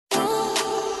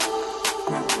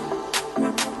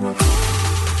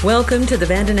Welcome to the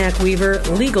Vandenack Weaver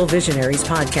Legal Visionaries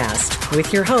podcast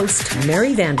with your host,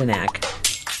 Mary Vandenack.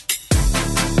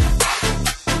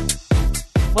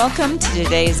 Welcome to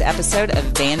today's episode of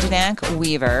Vandenack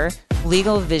Weaver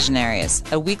Legal Visionaries,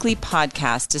 a weekly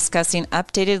podcast discussing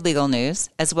updated legal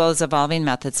news as well as evolving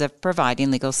methods of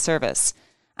providing legal service.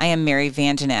 I am Mary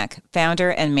Vandenack, founder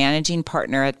and managing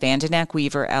partner at Vandenack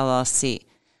Weaver LLC.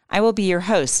 I will be your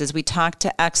host as we talk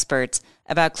to experts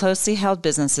about closely held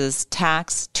businesses,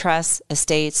 tax, trust,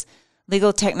 estates,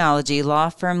 legal technology, law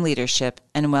firm leadership,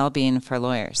 and well-being for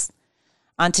lawyers.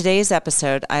 On today's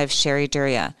episode, I have Sherry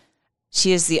Duria.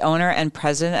 She is the owner and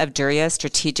president of Duria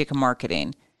Strategic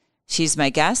Marketing. She's my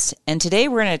guest, and today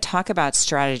we're going to talk about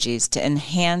strategies to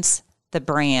enhance the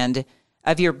brand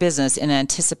of your business in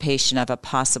anticipation of a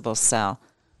possible sale.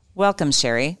 Welcome,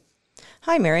 Sherry.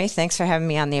 Hi, Mary. Thanks for having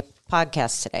me on the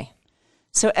podcast today.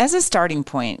 So as a starting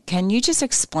point, can you just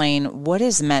explain what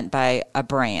is meant by a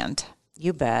brand?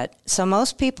 You bet. So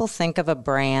most people think of a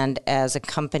brand as a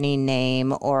company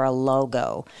name or a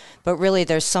logo, but really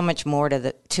there's so much more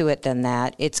to it than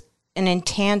that. It's an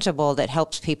intangible that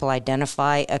helps people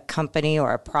identify a company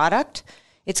or a product.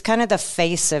 It's kind of the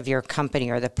face of your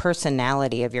company or the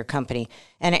personality of your company,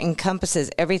 and it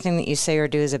encompasses everything that you say or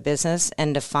do as a business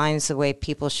and defines the way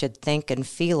people should think and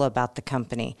feel about the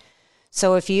company.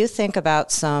 So if you think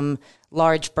about some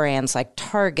large brands like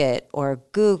Target or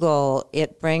Google,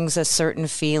 it brings a certain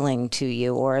feeling to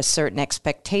you or a certain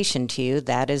expectation to you.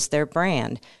 That is their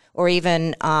brand. Or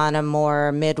even on a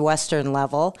more Midwestern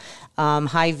level,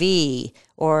 Hy-Vee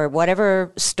or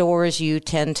whatever stores you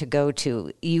tend to go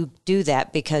to, you do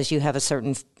that because you have a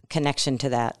certain connection to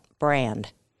that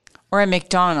brand. Or at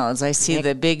McDonald's, I see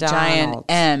the big giant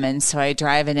M, and so I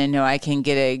drive in and know I can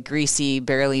get a greasy,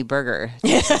 barely burger.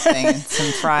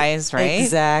 Some fries, right?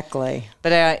 Exactly.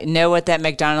 But I know what that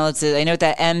McDonald's is. I know what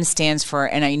that M stands for,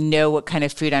 and I know what kind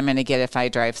of food I'm going to get if I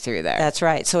drive through there. That's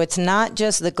right. So it's not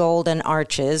just the golden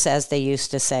arches, as they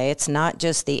used to say. It's not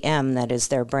just the M that is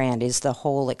their brand. It's the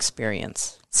whole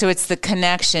experience. So it's the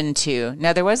connection to,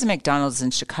 now there was a McDonald's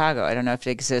in Chicago. I don't know if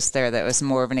it exists there. That was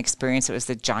more of an experience. It was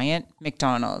the giant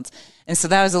McDonald's. And so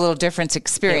that was a little different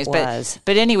experience. It was.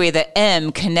 But anyway, the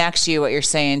M connects you, what you're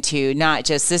saying, to not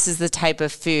just this is the type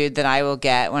of food that I will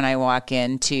get when I walk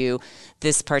into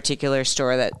this particular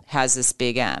store that has this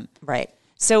big M. Right.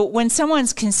 So when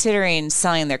someone's considering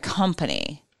selling their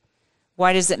company,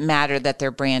 why does it matter that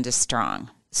their brand is strong?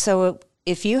 So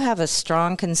if you have a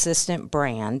strong, consistent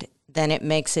brand, then it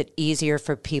makes it easier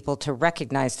for people to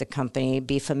recognize the company,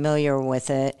 be familiar with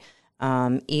it,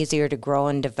 easier to grow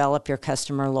and develop your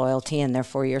customer loyalty and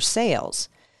therefore your sales.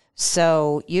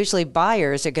 So usually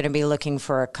buyers are going to be looking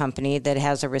for a company that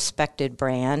has a respected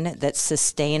brand, that's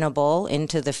sustainable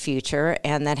into the future,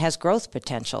 and that has growth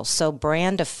potential. So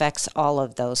brand affects all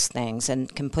of those things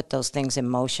and can put those things in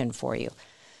motion for you.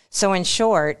 So in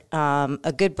short,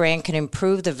 a good brand can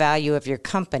improve the value of your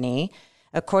company.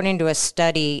 According to a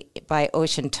study by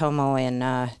Ocean Tomo in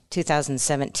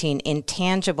 2017,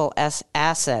 intangible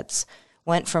assets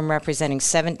went from representing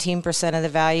 17% of the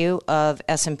value of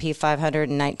S&P 500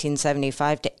 in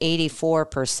 1975 to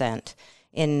 84%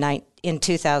 in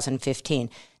 2015.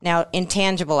 Now,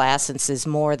 intangible assets is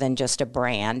more than just a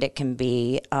brand. It can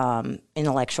be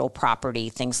intellectual property,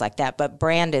 things like that. But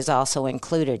brand is also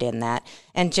included in that.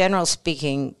 And generally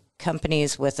speaking,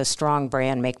 companies with a strong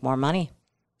brand make more money.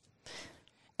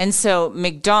 And so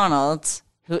McDonald's,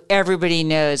 who everybody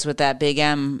knows what that big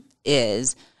M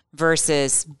is,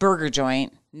 versus Burger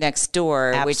Joint next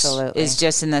door, Absolutely. Which is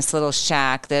just in this little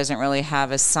shack that doesn't really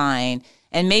have a sign.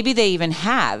 And maybe they even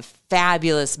have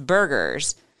fabulous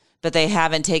burgers, but they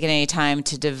haven't taken any time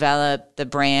to develop the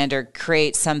brand or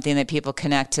create something that people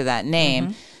connect to that name.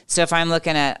 Mm-hmm. So if I'm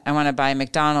looking at, I want to buy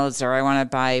McDonald's or I want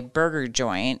to buy Burger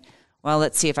Joint, well,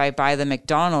 let's see if I buy the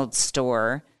McDonald's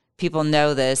store. People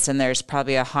know this, and there's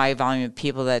probably a high volume of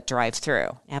people that drive through.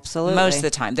 Absolutely. Most of the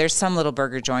time. There's some little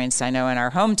burger joints I know in our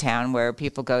hometown where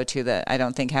people go to that I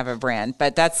don't think have a brand,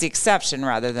 but that's the exception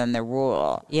rather than the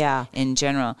rule. Yeah. In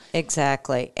general.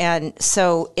 Exactly. And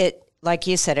so it, like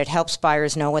you said, it helps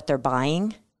buyers know what they're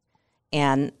buying,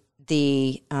 and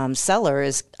the seller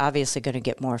is obviously going to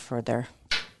get more for their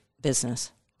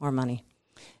business, more money.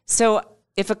 So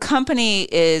if a company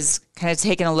is kind of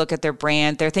taking a look at their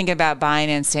brand, they're thinking about buying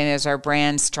and saying, is our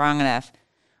brand strong enough?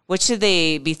 What should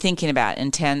they be thinking about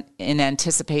in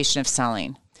anticipation of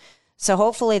selling? So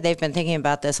hopefully they've been thinking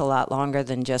about this a lot longer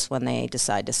than just when they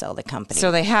decide to sell the company.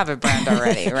 So they have a brand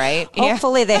already, right?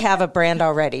 Hopefully they have a brand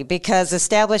already, because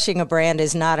establishing a brand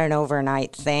is not an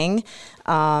overnight thing.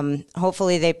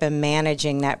 Hopefully they've been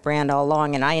managing that brand all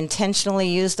along. And I intentionally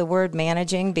use the word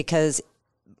managing because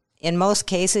in most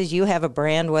cases, you have a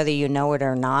brand whether you know it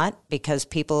or not, because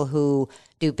people who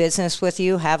do business with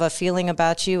you have a feeling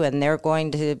about you, and you're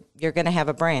going to have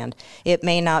a brand. It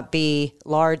may not be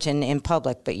large and in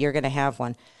public, but you're going to have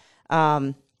one.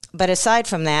 But aside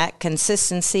from that,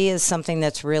 consistency is something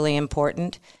that's really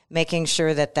important, making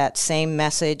sure that that same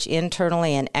message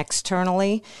internally and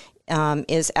externally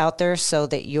is out there so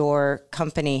that your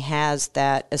company has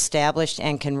that established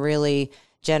and can really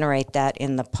generate that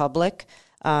in the public.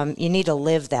 You need to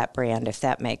live that brand, if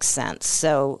that makes sense.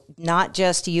 So not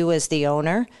just you as the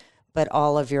owner, but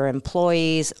all of your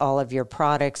employees, all of your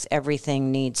products,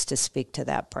 everything needs to speak to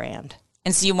that brand.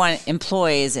 And so you want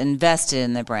employees invested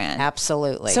in the brand.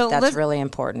 Absolutely. So that's really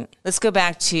important. Let's go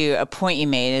back to a point you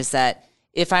made, is that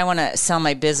if I want to sell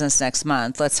my business next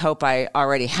month, let's hope I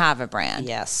already have a brand.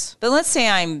 Yes. But let's say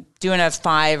I'm doing a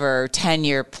 5 or 10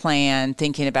 year plan,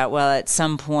 thinking about, well, at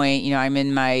some point, I'm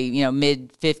in my,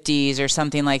 mid 50s or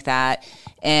something like that.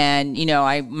 And,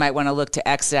 I might want to look to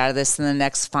exit out of this in the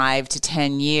next 5 to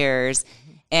 10 years.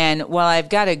 And while I've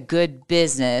got a good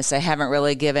business, I haven't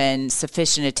really given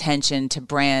sufficient attention to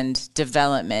brand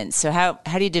development. So how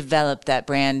do you develop that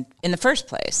brand in the first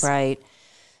place? Right.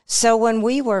 So when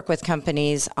we work with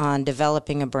companies on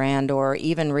developing a brand or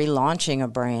even relaunching a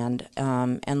brand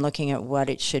and looking at what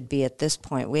it should be at this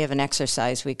point, we have an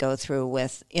exercise we go through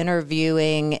with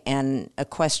interviewing and a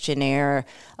questionnaire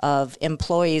of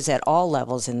employees at all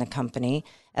levels in the company,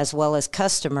 as well as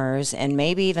customers and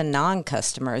maybe even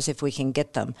non-customers if we can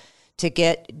get them, to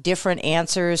get different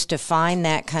answers, to find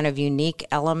that kind of unique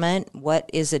element. What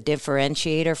is a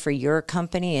differentiator for your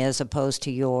company as opposed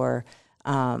to your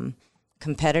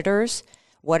competitors?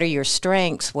 What are your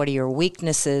strengths? What are your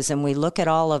weaknesses? And we look at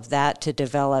all of that to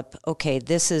develop, okay,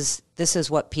 this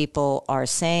is what people are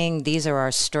saying. These are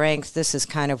our strengths. This is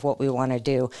kind of what we want to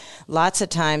do. Lots of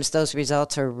times those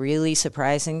results are really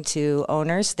surprising to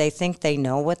owners. They think they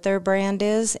know what their brand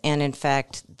is, and in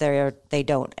fact, they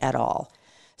don't at all.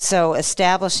 So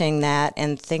establishing that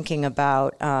and thinking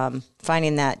about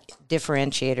finding that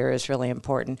differentiator is really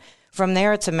important. From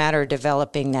there, it's a matter of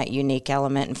developing that unique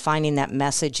element and finding that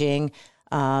messaging,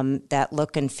 that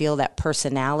look and feel, that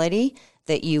personality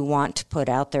that you want to put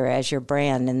out there as your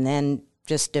brand, and then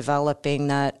just developing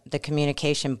the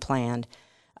communication plan.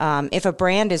 If a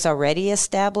brand is already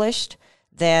established,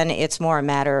 then it's more a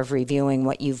matter of reviewing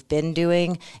what you've been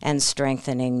doing and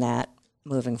strengthening that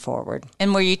moving forward.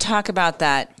 And where you talk about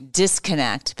that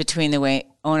disconnect between the way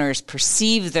owners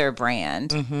perceive their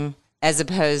brand as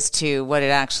opposed to what it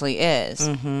actually is.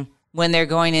 When they're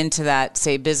going into that,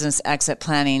 say, business exit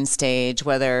planning stage,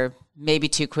 whether maybe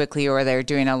too quickly or they're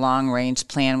doing a long-range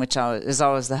plan, which is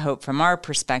always the hope from our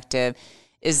perspective,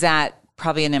 is that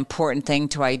probably an important thing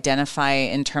to identify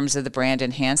in terms of the brand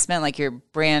enhancement? Like your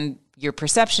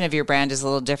perception of your brand is a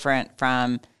little different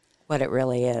from what it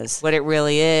really is.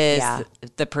 Yeah.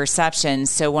 The perception.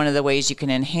 So one of the ways you can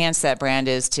enhance that brand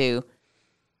is to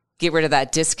get rid of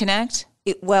that disconnect.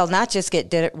 Well, not just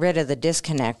get rid of the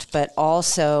disconnect, but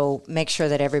also make sure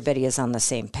that everybody is on the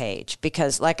same page.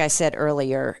 Because like I said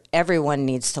earlier, everyone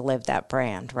needs to live that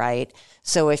brand, right?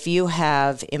 So if you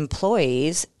have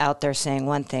employees out there saying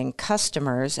one thing,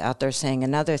 customers out there saying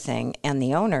another thing, and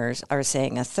the owners are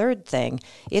saying a third thing,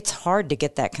 it's hard to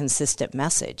get that consistent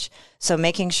message. So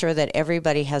making sure that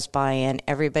everybody has buy-in,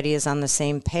 everybody is on the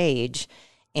same page,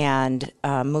 and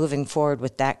moving forward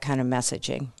with that kind of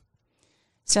messaging.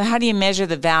 So how do you measure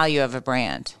the value of a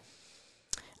brand?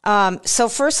 So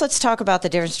first, let's talk about the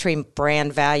difference between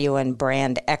brand value and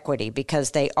brand equity,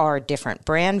 because they are different.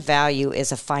 Brand value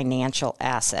is a financial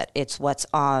asset. It's what's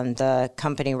on the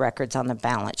company records on the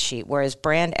balance sheet, whereas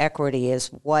brand equity is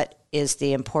what is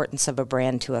the importance of a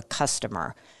brand to a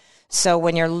customer. So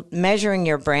when you're measuring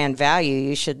your brand value,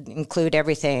 you should include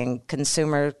everything: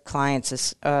 consumer,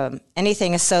 clients,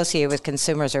 anything associated with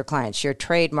consumers or clients, your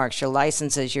trademarks, your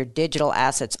licenses, your digital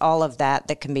assets, all of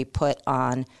that can be put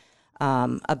on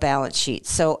a balance sheet.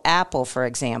 So Apple, for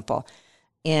example,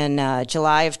 in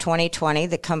July of 2020,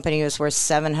 the company was worth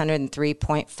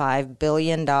 $703.5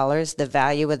 billion. The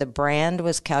value of the brand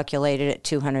was calculated at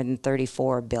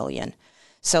 $234 billion.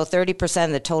 So 30%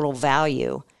 of the total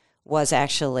value was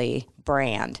actually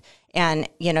brand. And,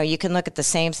 you can look at the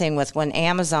same thing with when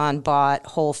Amazon bought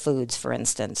Whole Foods, for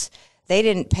instance. They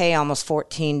didn't pay almost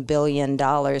 $14 billion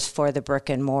for the brick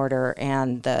and mortar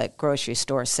and the grocery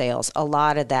store sales. A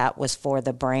lot of that was for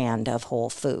the brand of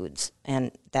Whole Foods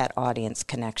and that audience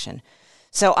connection.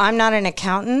 So I'm not an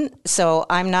accountant, so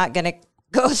I'm not going to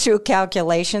go through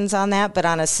calculations on that. But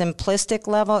on a simplistic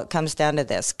level, it comes down to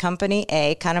this. Company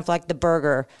A, kind of like the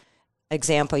burger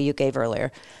example you gave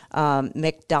earlier,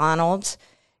 McDonald's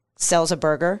sells a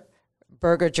burger.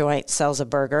 burger joint sells a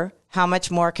burger. How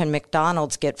much more can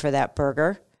McDonald's get for that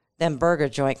burger than burger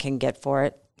joint can get for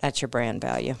it? That's your brand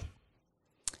value.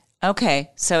 Okay,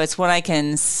 so it's what I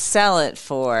can sell it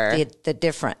for. The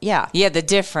different, yeah. Yeah, the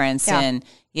difference in,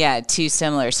 too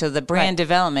similar. So the brand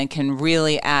development can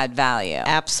really add value.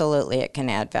 Absolutely, it can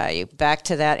add value. Back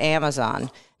to that Amazon,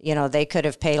 they could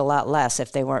have paid a lot less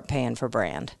if they weren't paying for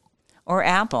brand. Or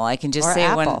Apple. I can just say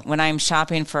when I'm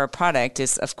shopping for a product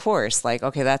is, of course, like,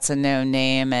 okay, that's a known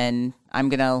name, and I'm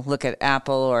going to look at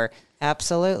Apple or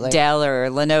absolutely Dell or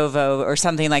Lenovo or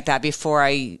something like that before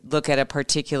I look at a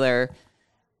particular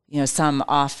some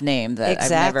off name that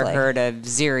I've never heard of,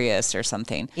 Xerius or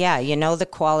something. Yeah, the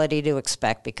quality to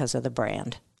expect because of the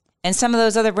brand. And some of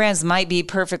those other brands might be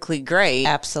perfectly great.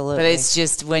 Absolutely. But it's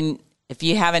just if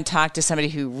you haven't talked to somebody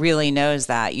who really knows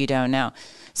that, you don't know.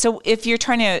 So if you're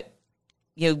trying to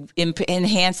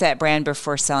enhance that brand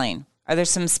before selling, are there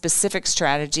some specific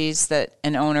strategies that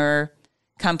an owner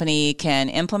company can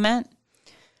implement?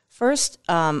 First,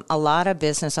 a lot of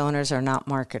business owners are not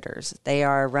marketers. They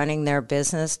are running their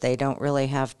business. They don't really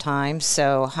have time.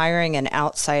 So hiring an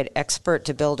outside expert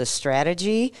to build a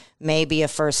strategy may be a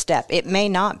first step. It may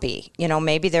not be.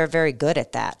 Maybe they're very good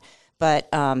at that. But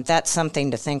that's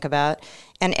something to think about.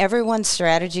 And everyone's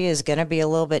strategy is going to be a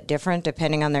little bit different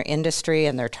depending on their industry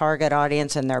and their target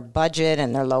audience and their budget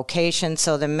and their location.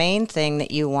 So the main thing that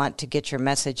you want to get your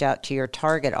message out to your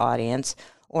target audience,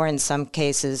 or in some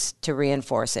cases to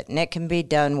reinforce it. And it can be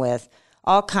done with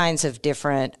all kinds of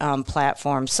different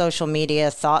platforms, social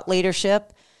media, thought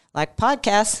leadership, like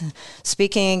podcasts,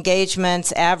 speaking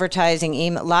engagements, advertising,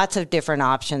 email, lots of different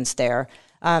options there.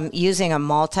 Using a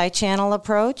multi-channel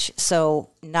approach, so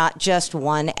not just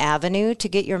one avenue to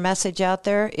get your message out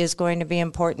there is going to be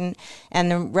important. And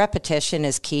the repetition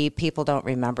is key. People don't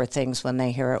remember things when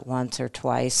they hear it once or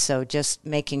twice. So just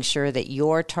making sure that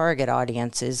your target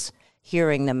audience is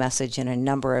hearing the message in a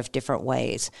number of different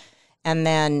ways. And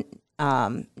then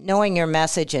knowing your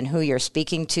message and who you're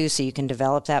speaking to so you can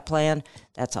develop that plan,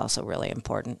 that's also really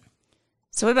important.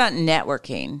 So what about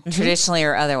networking, traditionally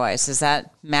or otherwise? Does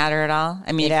that matter at all?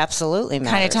 I mean, it absolutely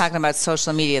matters. Kind of talking about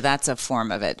social media, that's a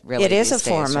form of it, really. It is a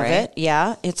form of it,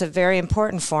 yeah. It's a very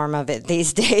important form of it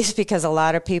these days because a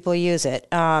lot of people use it.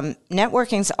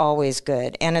 Networking's always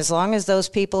good. And as long as those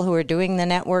people who are doing the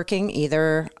networking,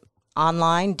 either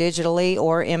online, digitally,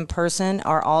 or in person,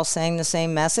 are all saying the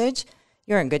same message,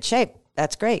 you're in good shape.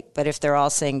 That's great. But if they're all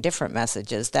saying different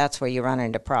messages, that's where you run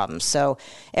into problems. So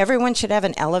everyone should have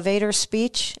an elevator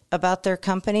speech about their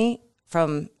company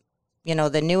from,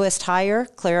 the newest hire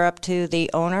clear up to the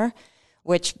owner,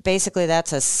 which basically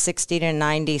that's a 60 to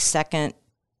 90 second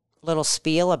little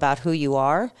spiel about who you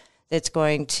are that's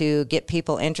going to get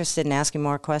people interested in asking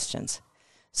more questions.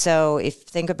 So if you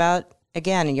think about,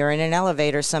 again, you're in an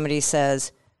elevator, somebody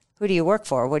says, who do you work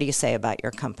for? What do you say about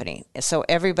your company? So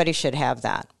everybody should have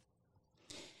that.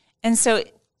 And so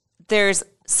there's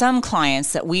some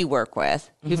clients that we work with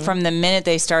who from the minute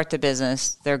they start the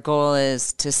business, their goal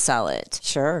is to sell it.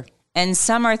 Sure. And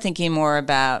some are thinking more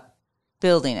about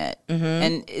building it.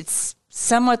 And it's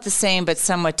somewhat the same, but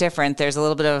somewhat different. There's a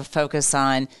little bit of a focus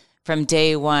on from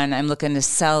day one, I'm looking to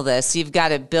sell this. So you've got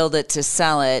to build it to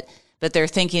sell it, but they're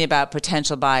thinking about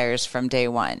potential buyers from day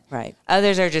one. Right.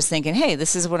 Others are just thinking, hey,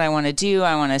 this is what I want to do.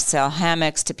 I want to sell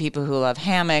hammocks to people who love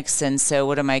hammocks. And so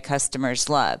what do my customers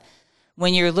love?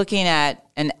 When you're looking at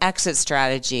an exit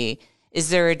strategy, is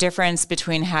there a difference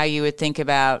between how you would think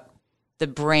about the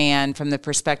brand from the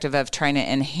perspective of trying to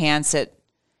enhance it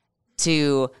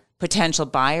to potential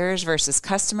buyers versus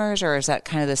customers, or is that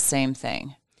kind of the same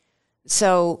thing?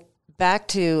 So back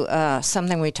to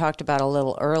something we talked about a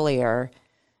little earlier,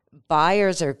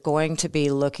 buyers are going to be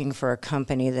looking for a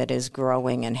company that is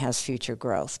growing and has future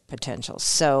growth potential.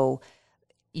 So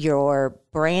your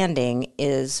branding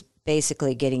is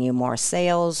basically getting you more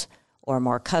sales or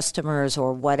more customers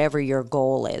or whatever your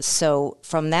goal is. So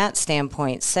from that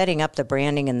standpoint, setting up the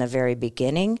branding in the very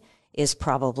beginning is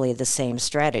probably the same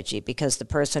strategy, because the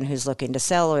person who's looking to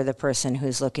sell or the person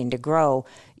who's looking to grow,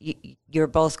 you're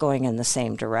both going in the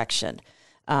same direction.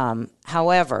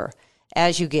 However,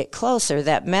 as you get closer,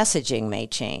 that messaging may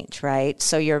change, right?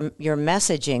 So your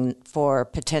messaging for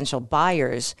potential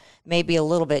buyers may be a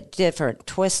little bit different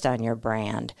twist on your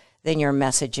brand than your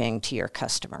messaging to your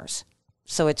customers.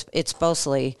 So it's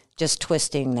mostly just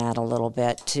twisting that a little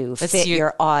bit to fit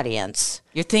your audience.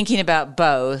 You're thinking about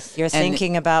both. You're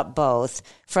thinking about both.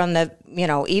 From the,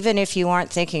 even if you aren't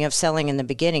thinking of selling in the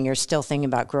beginning, you're still thinking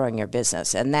about growing your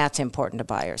business, and that's important to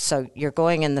buyers. So you're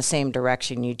going in the same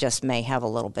direction. You just may have a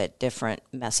little bit different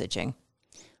messaging.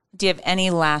 Do you have any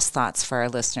last thoughts for our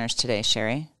listeners today,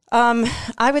 Sherry?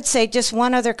 I would say just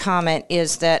one other comment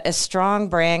is that a strong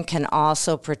brand can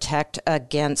also protect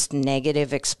against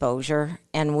negative exposure,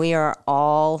 and we are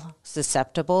all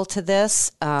susceptible to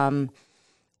this.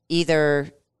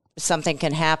 Either something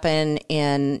can happen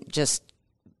in just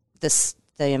the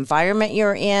environment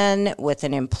you're in, with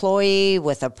an employee,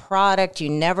 with a product. You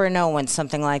never know when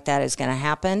something like that is going to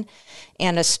happen.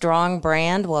 And a strong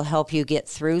brand will help you get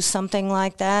through something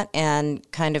like that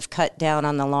and kind of cut down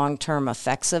on the long-term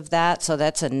effects of that. So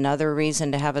that's another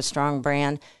reason to have a strong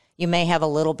brand. You may have a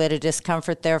little bit of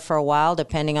discomfort there for a while,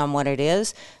 depending on what it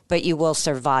is, but you will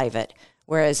survive it.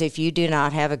 Whereas if you do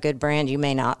not have a good brand, you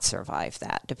may not survive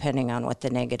that, depending on what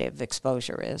the negative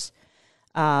exposure is.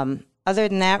 Other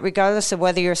than that, regardless of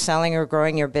whether you're selling or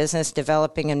growing your business,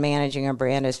 developing and managing a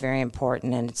brand is very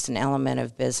important, and it's an element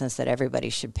of business that everybody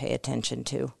should pay attention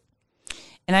to.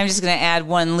 And I'm just going to add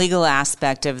one legal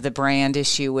aspect of the brand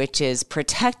issue, which is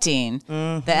protecting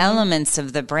the elements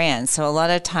of the brand. So a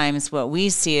lot of times what we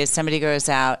see is somebody goes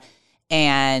out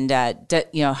and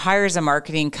hires a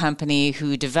marketing company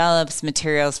who develops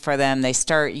materials for them. They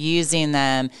start using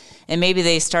them, and maybe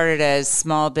they started a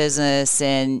small business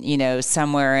in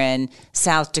somewhere in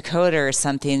South Dakota or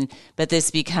something. But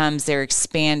this becomes they're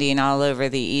expanding all over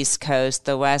the East Coast,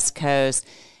 the West Coast,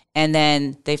 and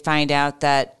then they find out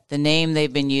that the name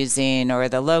they've been using or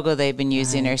the logo they've been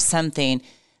using or something,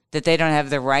 that they don't have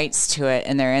the rights to it,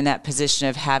 and they're in that position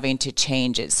of having to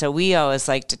change it. So we always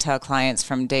like to tell clients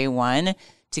from day one, to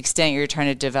the extent you're trying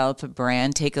to develop a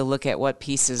brand, take a look at what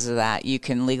pieces of that you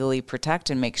can legally protect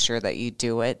and make sure that you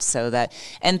do it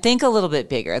and think a little bit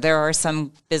bigger. There are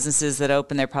some businesses that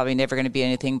open, they're probably never going to be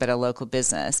anything but a local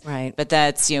business. Right. But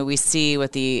that's, we see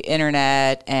with the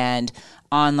internet and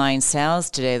online sales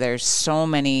today, there's so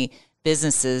many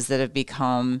businesses that have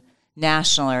become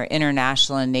national or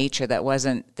international in nature they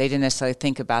didn't necessarily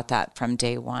think about that from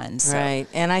day one. So. Right.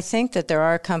 And I think that there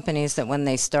are companies that when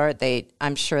they start,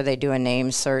 I'm sure they do a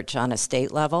name search on a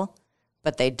state level,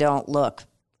 but they don't look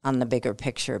on the bigger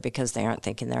picture because they aren't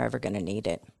thinking they're ever going to need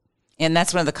it. And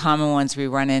that's one of the common ones we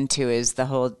run into is the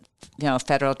whole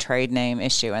federal trade name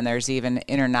issue. And there's even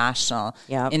international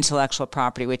intellectual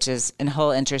property, which is a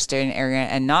whole interesting area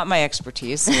and not my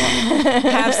expertise. So we'll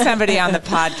have somebody on the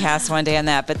podcast one day on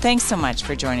that. But thanks so much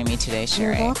for joining me today,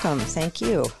 Sherry. You're welcome. Thank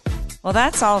you. Well,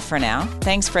 that's all for now.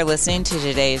 Thanks for listening to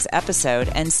today's episode,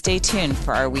 and stay tuned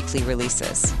for our weekly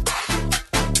releases.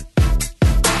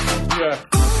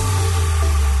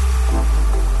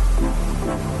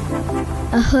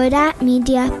 A Huda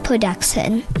Media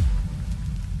Production.